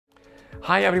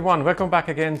Hi everyone, welcome back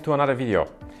again to another video.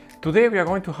 Today we are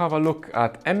going to have a look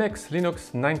at MX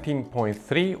Linux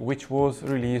 19.3, which was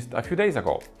released a few days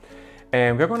ago.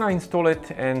 And we're going to install it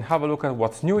and have a look at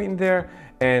what's new in there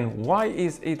and why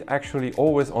is it actually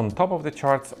always on top of the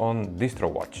charts on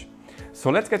Distro Watch.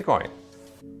 So let's get going.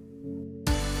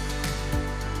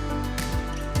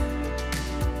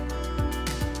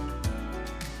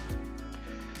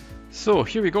 So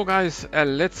here we go guys,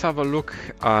 let's have a look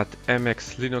at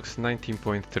MX Linux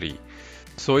 19.3.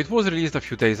 So it was released a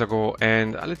few days ago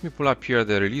and let me pull up here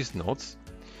the release notes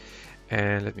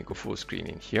and let me go full screen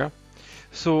in here.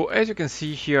 So as you can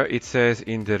see here, it says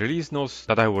in the release notes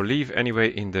that I will leave anyway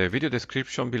in the video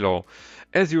description below.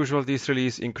 As usual, this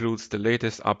release includes the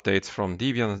latest updates from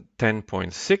Debian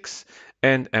 10.6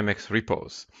 and MX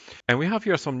repos. And we have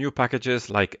here some new packages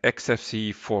like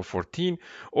XFCE 414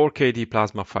 or KD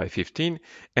Plasma 515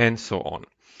 and so on.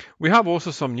 We have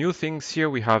also some new things here.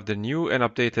 We have the new and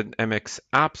updated MX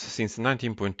apps since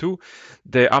 19.2.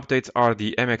 The updates are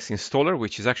the MX installer,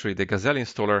 which is actually the Gazelle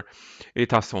installer.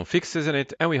 It has some fixes in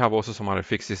it, and we have also some other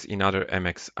fixes in other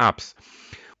MX apps.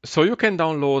 So you can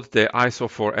download the ISO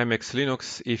for MX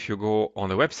Linux if you go on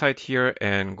the website here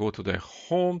and go to the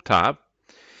Home tab.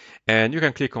 And you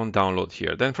can click on download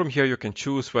here. Then from here you can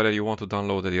choose whether you want to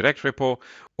download the direct repo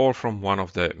or from one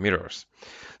of the mirrors.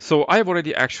 So I've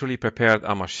already actually prepared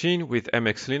a machine with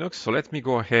MX Linux. So let me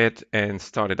go ahead and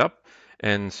start it up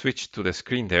and switch to the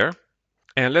screen there.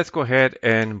 And let's go ahead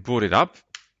and boot it up.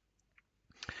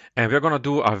 And we're going to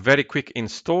do a very quick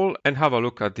install and have a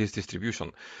look at this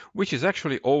distribution, which is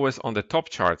actually always on the top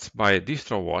charts by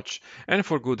Distro Watch, and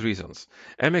for good reasons.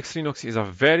 MX Linux is a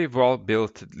very well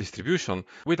built distribution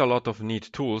with a lot of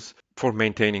neat tools for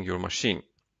maintaining your machine.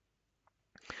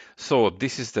 So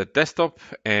this is the desktop,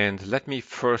 and let me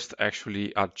first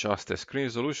actually adjust the screen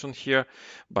resolution here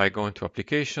by going to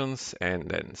applications and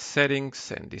then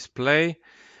settings and display.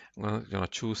 I'm going to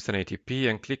choose 1080p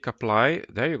and click apply.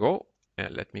 There you go.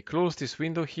 And let me close this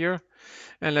window here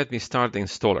and let me start the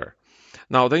installer.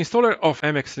 Now the installer of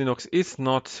MX Linux is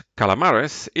not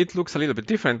Calamares. It looks a little bit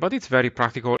different, but it's very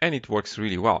practical and it works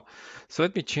really well. So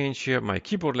let me change here my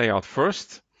keyboard layout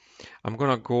first. I'm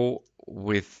going to go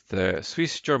with the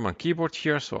Swiss German keyboard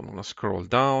here. So I'm going to scroll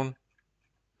down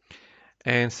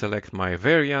and select my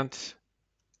variant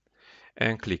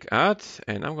and click add.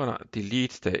 And I'm going to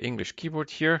delete the English keyboard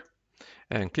here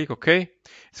and click OK.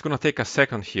 It's going to take a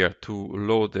second here to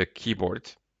load the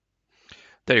keyboard.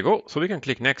 There you go. So we can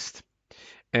click next.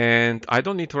 And I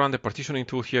don't need to run the partitioning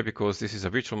tool here because this is a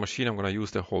virtual machine. I'm going to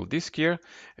use the whole disk here.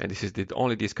 And this is the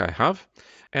only disk I have.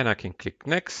 And I can click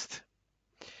next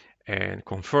and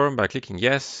confirm by clicking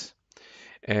yes.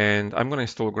 And I'm going to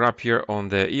install Grub here on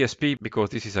the ESP because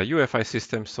this is a UEFI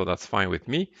system. So that's fine with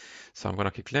me. So I'm going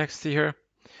to click next here.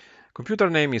 Computer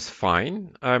name is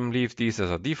fine. I'm leave this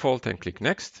as a default and click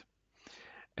next.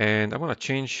 And I'm going to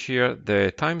change here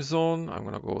the time zone. I'm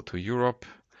going to go to Europe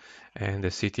and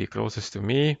the city closest to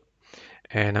me.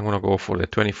 And I'm going to go for the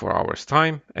 24 hours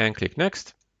time and click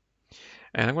next.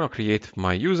 And I'm going to create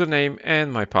my username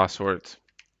and my password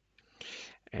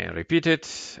and repeat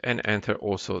it and enter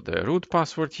also the root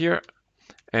password here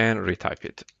and retype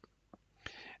it.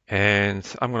 And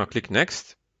I'm going to click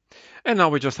next. And now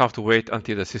we just have to wait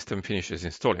until the system finishes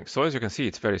installing. So as you can see,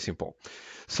 it's very simple.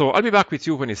 So I'll be back with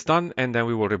you when it's done, and then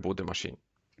we will reboot the machine.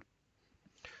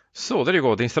 So there you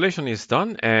go. The installation is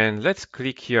done, and let's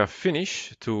click here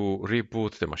Finish to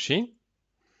reboot the machine.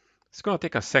 It's going to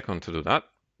take a second to do that.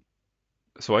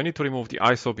 So I need to remove the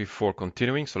ISO before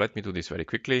continuing. So let me do this very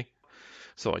quickly.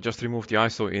 So I just removed the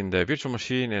ISO in the virtual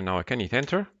machine, and now I can hit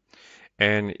Enter.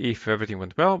 And if everything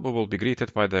went well, we will be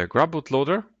greeted by the Grub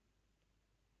bootloader.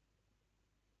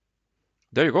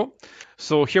 There you go.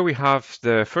 So here we have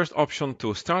the first option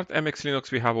to start MX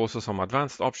Linux. We have also some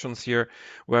advanced options here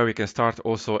where we can start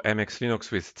also MX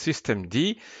Linux with System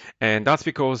D. And that's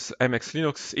because MX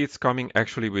Linux is coming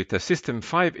actually with a System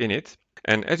 5 in it.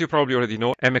 And as you probably already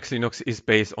know, MX Linux is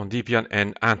based on Debian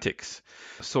and Antix.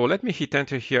 So let me hit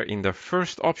enter here in the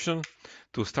first option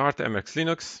to start MX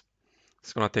Linux.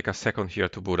 It's going to take a second here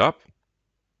to boot up.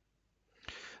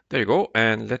 There you go.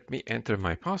 And let me enter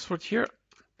my password here.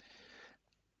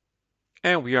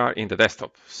 And we are in the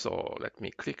desktop. So let me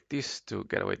click this to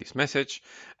get away this message.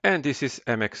 And this is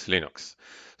MX Linux.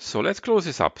 So let's close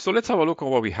this up. So let's have a look at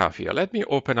what we have here. Let me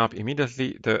open up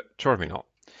immediately the terminal.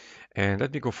 And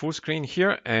let me go full screen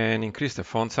here and increase the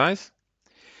font size.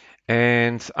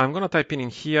 And I'm going to type in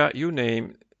here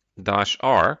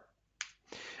uname-r.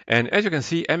 And as you can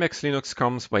see, MX Linux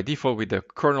comes by default with the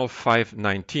kernel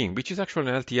 5.19, which is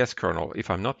actually an LTS kernel, if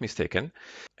I'm not mistaken.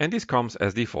 And this comes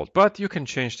as default, but you can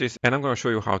change this, and I'm going to show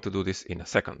you how to do this in a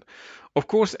second. Of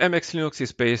course, MX Linux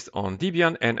is based on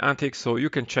Debian and Antix, so you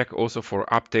can check also for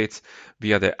updates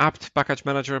via the apt package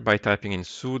manager by typing in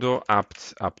sudo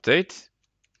apt update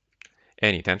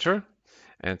and hit enter.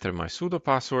 Enter my sudo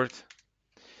password,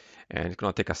 and it's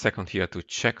going to take a second here to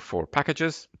check for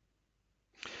packages.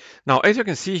 Now, as you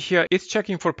can see here, it's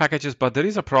checking for packages, but there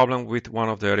is a problem with one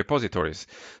of the repositories.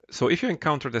 So if you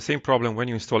encounter the same problem when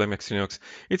you install MX Linux,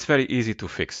 it's very easy to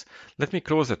fix. Let me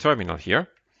close the terminal here,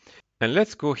 and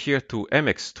let's go here to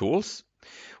MX Tools,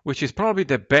 which is probably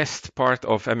the best part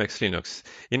of MX Linux,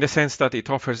 in the sense that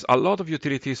it offers a lot of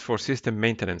utilities for system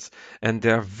maintenance, and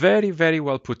they're very, very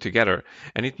well put together,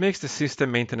 and it makes the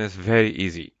system maintenance very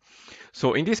easy.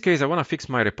 So in this case, I want to fix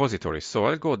my repositories. So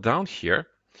I'll go down here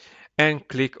and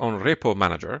click on Repo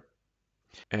Manager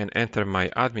and enter my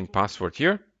admin password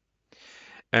here.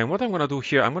 And what I'm going to do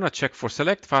here, I'm going to check for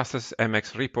select fastest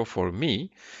MX repo for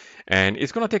me. And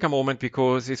it's going to take a moment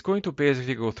because it's going to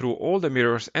basically go through all the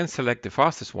mirrors and select the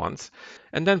fastest ones,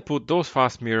 and then put those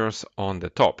fast mirrors on the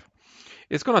top.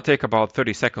 It's going to take about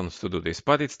 30 seconds to do this,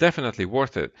 but it's definitely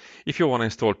worth it if you want to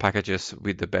install packages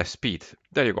with the best speed.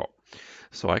 There you go.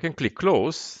 So I can click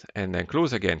close and then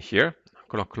close again here. I'm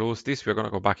going to close this. We're going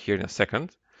to go back here in a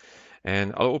second.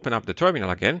 And I'll open up the terminal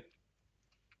again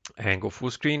and go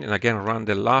full screen and again run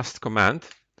the last command.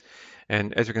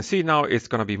 And as you can see now, it's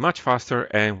going to be much faster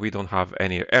and we don't have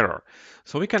any error.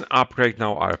 So we can upgrade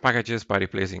now our packages by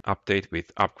replacing update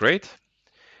with upgrade.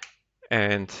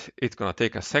 And it's going to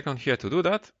take a second here to do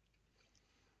that.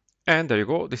 And there you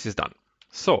go, this is done.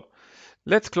 So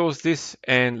let's close this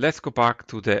and let's go back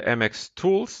to the MX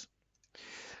Tools.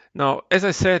 Now, as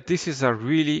I said, this is a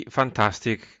really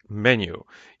fantastic menu.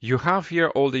 You have here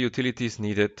all the utilities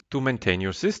needed to maintain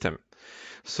your system.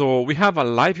 So we have a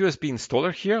live USB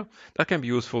installer here that can be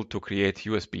useful to create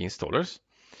USB installers.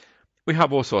 We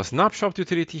have also a snapshot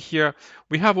utility here.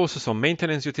 We have also some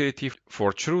maintenance utility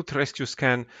for truth rescue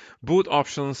scan, boot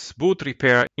options, boot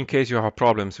repair in case you have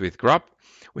problems with Grub.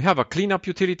 We have a cleanup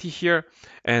utility here,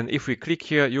 and if we click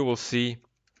here, you will see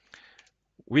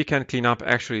we can clean up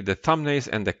actually the thumbnails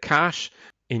and the cache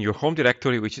in your home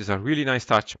directory, which is a really nice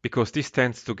touch because this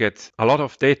tends to get a lot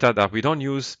of data that we don't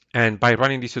use. And by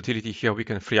running this utility here, we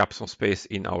can free up some space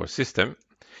in our system.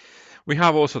 We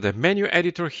have also the menu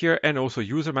editor here and also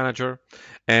user manager.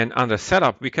 And under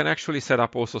setup, we can actually set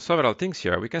up also several things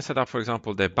here. We can set up, for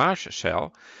example, the bash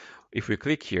shell. If we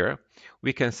click here,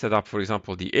 we can set up, for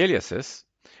example, the aliases.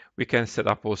 We can set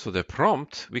up also the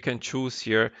prompt. We can choose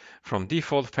here from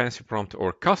default, fancy prompt,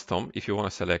 or custom if you want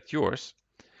to select yours.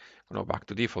 Go back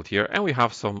to default here, and we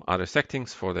have some other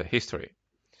settings for the history.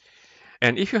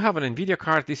 And if you have an Nvidia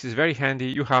card, this is very handy.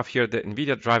 You have here the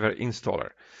Nvidia driver installer.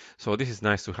 So this is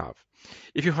nice to have.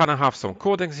 If you want to have some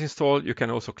codecs installed, you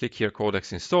can also click here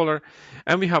codecs installer.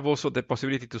 And we have also the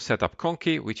possibility to set up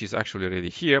Conky, which is actually already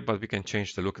here, but we can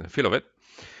change the look and feel of it.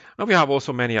 And we have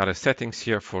also many other settings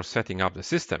here for setting up the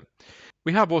system.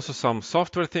 We have also some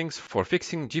software things for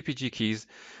fixing Gpg keys,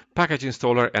 package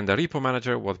installer, and the repo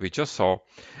manager, what we just saw,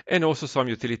 and also some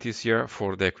utilities here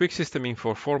for the quick system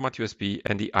info, format USB,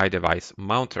 and the iDevice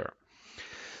mounter.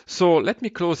 So let me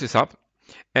close this up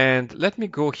and let me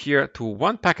go here to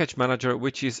one package manager,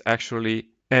 which is actually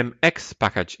MX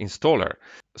package installer.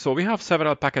 So we have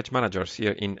several package managers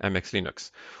here in MX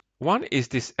Linux. One is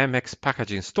this MX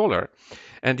package installer,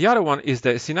 and the other one is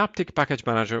the Synaptic package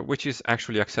manager, which is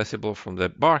actually accessible from the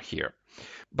bar here.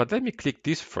 But let me click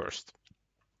this first,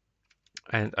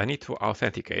 and I need to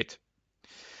authenticate.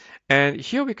 And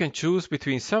here we can choose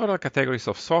between several categories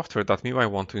of software that we might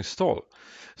want to install.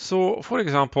 So for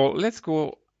example, let's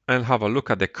go and have a look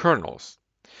at the kernels.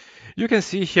 You can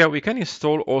see here we can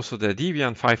install also the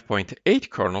Debian 5.8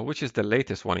 kernel, which is the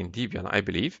latest one in Debian, I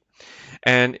believe.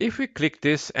 And if we click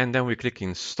this and then we click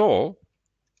install,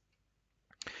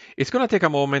 it's going to take a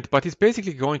moment, but it's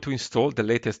basically going to install the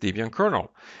latest Debian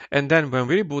kernel. And then when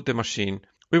we reboot the machine,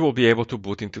 we will be able to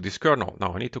boot into this kernel.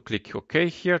 Now I need to click OK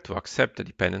here to accept the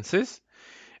dependencies.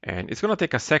 And it's going to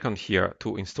take a second here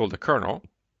to install the kernel.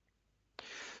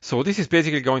 So this is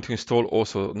basically going to install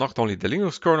also not only the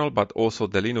Linux kernel, but also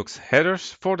the Linux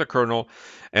headers for the kernel.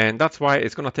 And that's why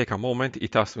it's going to take a moment.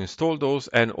 It has to install those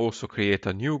and also create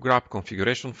a new Grub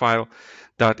configuration file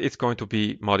that it's going to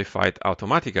be modified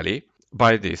automatically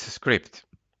by this script.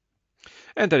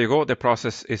 And there you go, the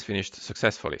process is finished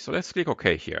successfully. So let's click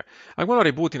OK here. I'm going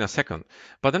to reboot in a second,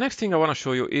 but the next thing I want to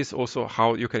show you is also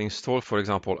how you can install, for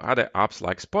example, other apps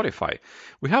like Spotify.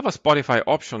 We have a Spotify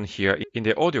option here in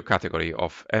the audio category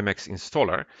of MX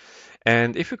Installer.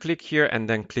 And if you click here and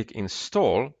then click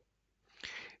Install,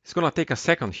 it's going to take a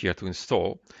second here to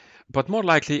install. But more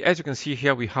likely, as you can see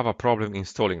here, we have a problem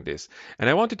installing this. And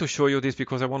I wanted to show you this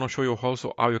because I want to show you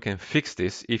also how you can fix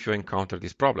this if you encounter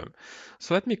this problem.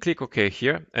 So let me click OK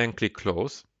here and click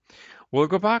Close. We'll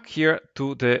go back here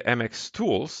to the MX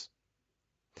Tools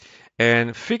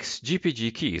and fix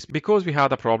Gpg keys because we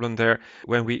had a problem there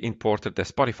when we imported the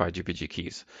Spotify Gpg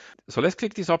keys. So let's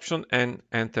click this option and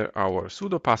enter our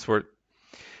sudo password.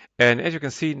 And as you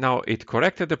can see, now it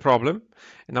corrected the problem.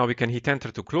 And now we can hit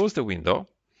enter to close the window.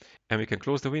 And we can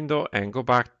close the window and go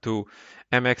back to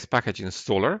MX Package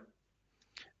Installer.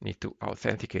 Need to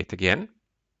authenticate again.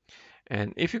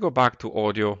 And if you go back to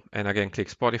audio and again click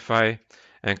Spotify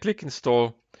and click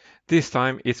install, this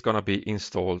time it's going to be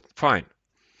installed fine.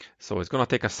 So it's going to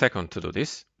take a second to do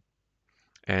this.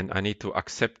 And I need to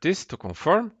accept this to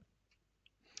confirm.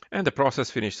 And the process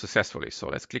finished successfully. So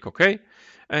let's click OK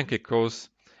and click close.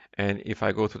 And if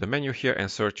I go to the menu here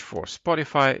and search for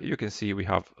Spotify, you can see we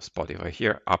have Spotify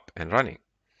here up and running.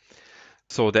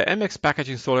 So the MX Package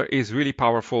Installer is really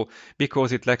powerful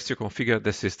because it lets you configure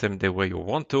the system the way you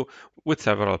want to with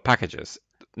several packages.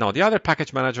 Now, the other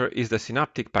package manager is the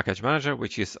Synaptic Package Manager,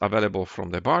 which is available from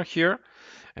the bar here.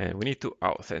 And we need to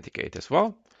authenticate as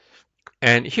well.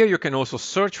 And here you can also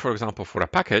search, for example, for a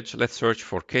package. Let's search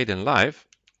for Kdenlive.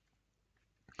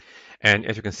 And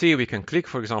as you can see, we can click,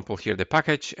 for example, here the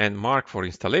package and mark for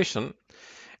installation,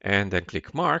 and then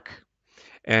click mark.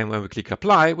 And when we click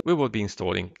apply, we will be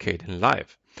installing Kdenlive.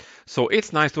 So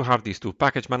it's nice to have these two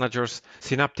package managers.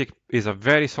 Synaptic is a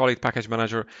very solid package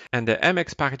manager, and the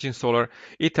MX Package Installer,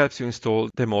 it helps you install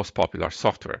the most popular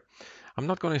software. I'm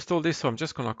not going to install this, so I'm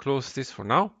just going to close this for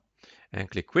now and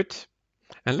click quit.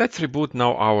 And let's reboot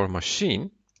now our machine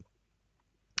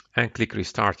and click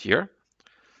restart here.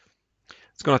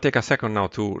 It's going to take a second now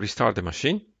to restart the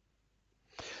machine.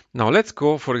 Now let's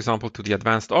go, for example, to the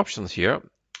advanced options here.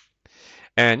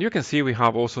 And you can see we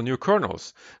have also new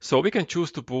kernels. So we can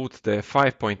choose to boot the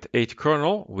 5.8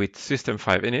 kernel with System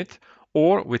 5 init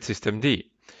or with Systemd.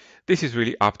 This is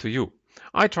really up to you.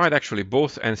 I tried actually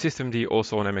both, and Systemd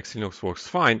also on MX Linux works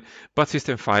fine, but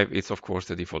System 5 is of course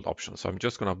the default option. So I'm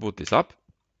just going to boot this up.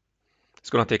 It's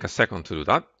going to take a second to do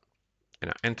that. And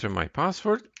I enter my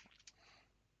password.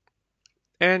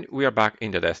 And we are back in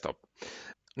the desktop.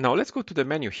 Now let's go to the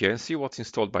menu here and see what's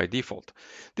installed by default.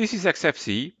 This is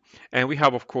XFCE, and we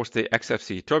have, of course, the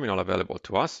XFCE terminal available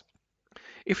to us.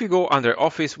 If we go under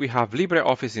Office, we have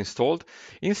LibreOffice installed.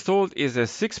 Installed is a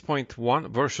 6.1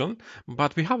 version,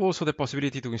 but we have also the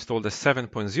possibility to install the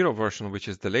 7.0 version, which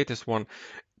is the latest one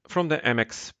from the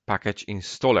MX Package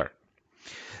Installer.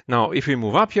 Now, if we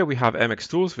move up here, we have MX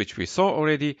Tools, which we saw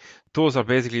already. Those are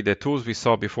basically the tools we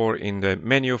saw before in the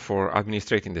menu for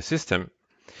administrating the system.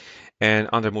 And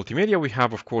under multimedia, we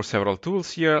have, of course, several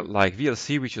tools here, like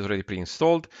VLC, which is already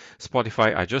pre-installed.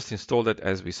 Spotify, I just installed it,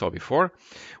 as we saw before.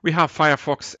 We have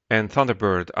Firefox and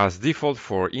Thunderbird as default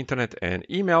for internet and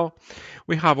email.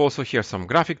 We have also here some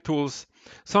graphic tools,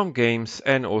 some games,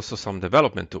 and also some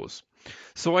development tools.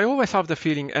 So I always have the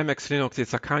feeling MX Linux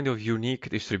is a kind of unique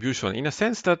distribution in a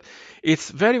sense that it's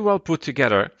very well put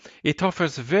together. It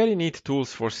offers very neat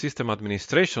tools for system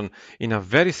administration in a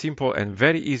very simple and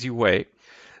very easy way.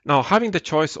 Now, having the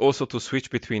choice also to switch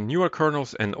between newer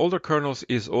kernels and older kernels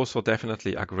is also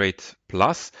definitely a great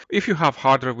plus. If you have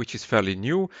hardware which is fairly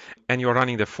new and you're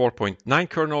running the 4.9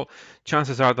 kernel,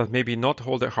 chances are that maybe not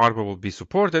all the hardware will be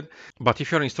supported, but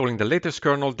if you're installing the latest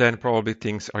kernel, then probably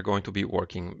things are going to be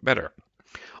working better.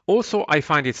 Also, I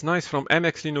find it's nice from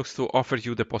MX Linux to offer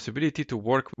you the possibility to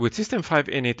work with System 5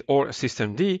 init or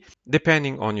Systemd,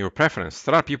 depending on your preference.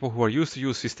 There are people who are used to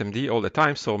use Systemd all the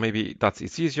time, so maybe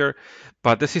it's easier,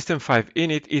 but the System 5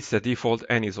 init is the default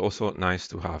and is also nice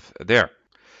to have there.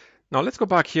 Now let's go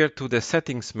back here to the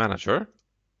Settings Manager.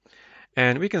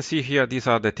 And we can see here, these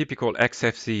are the typical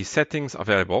XFCE settings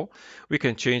available. We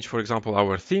can change, for example,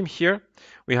 our theme here.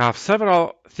 We have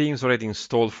several themes already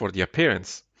installed for the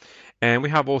appearance. And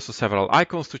we have also several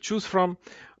icons to choose from.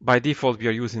 By default, we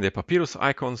are using the Papyrus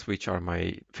icons, which are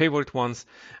my favorite ones.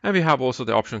 And we have also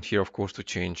the option here, of course, to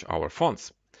change our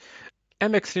fonts.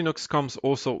 MX Linux comes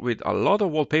also with a lot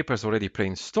of wallpapers already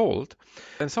pre-installed,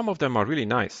 and some of them are really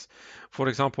nice. For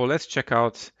example, let's check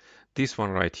out this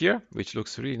one right here, which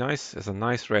looks really nice as a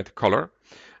nice red color.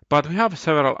 But we have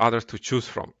several others to choose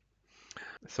from.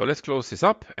 So let's close this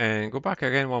up and go back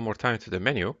again one more time to the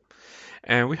menu.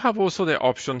 And we have also the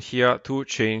option here to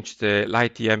change the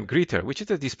LightEM greeter, which is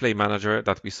the display manager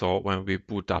that we saw when we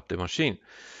boot up the machine.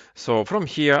 So from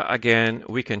here, again,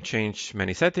 we can change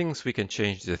many settings. We can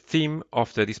change the theme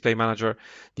of the display manager,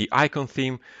 the icon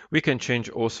theme. We can change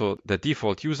also the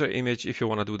default user image if you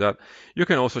want to do that. You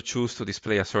can also choose to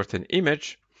display a certain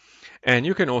image. And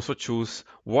you can also choose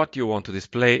what you want to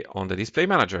display on the display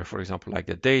manager, for example, like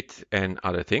the date and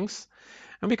other things.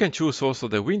 And we can choose also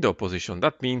the window position.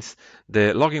 That means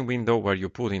the login window where you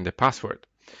put in the password.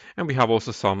 And we have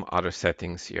also some other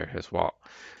settings here as well.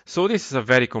 So this is a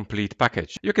very complete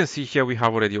package. You can see here we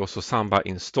have already also Samba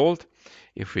installed.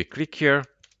 If we click here,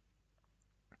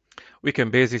 we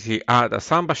can basically add a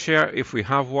Samba share if we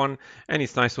have one, and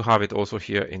it's nice to have it also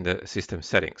here in the system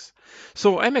settings.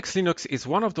 So MX Linux is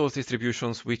one of those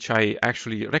distributions which I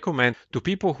actually recommend to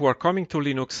people who are coming to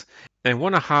Linux and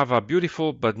want to have a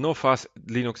beautiful but no fuss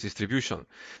Linux distribution.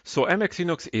 So MX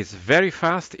Linux is very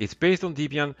fast, it's based on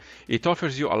Debian, it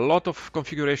offers you a lot of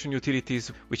configuration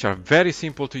utilities which are very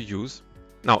simple to use.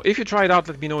 Now, if you try it out,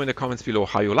 let me know in the comments below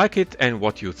how you like it and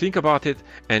what you think about it.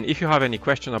 And if you have any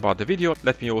question about the video,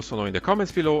 let me also know in the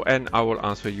comments below and I will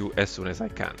answer you as soon as I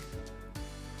can.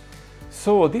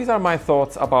 So these are my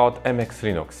thoughts about MX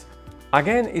Linux.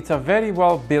 Again, it's a very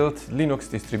well built Linux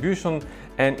distribution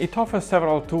and it offers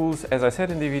several tools, as I said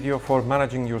in the video, for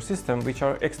managing your system, which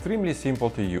are extremely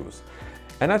simple to use.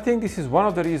 And I think this is one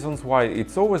of the reasons why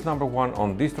it's always #1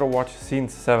 on DistroWatch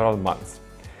since several months.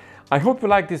 I hope you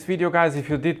liked this video, guys. If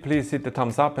you did, please hit the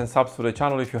thumbs up and subs to the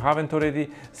channel if you haven't already.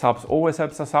 Subs always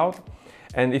helps us out.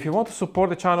 And if you want to support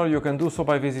the channel, you can do so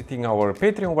by visiting our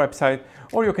Patreon website,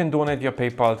 or you can donate via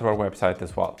PayPal to our website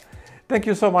as well. Thank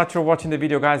you so much for watching the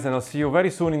video, guys, and I'll see you very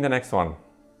soon in the next one.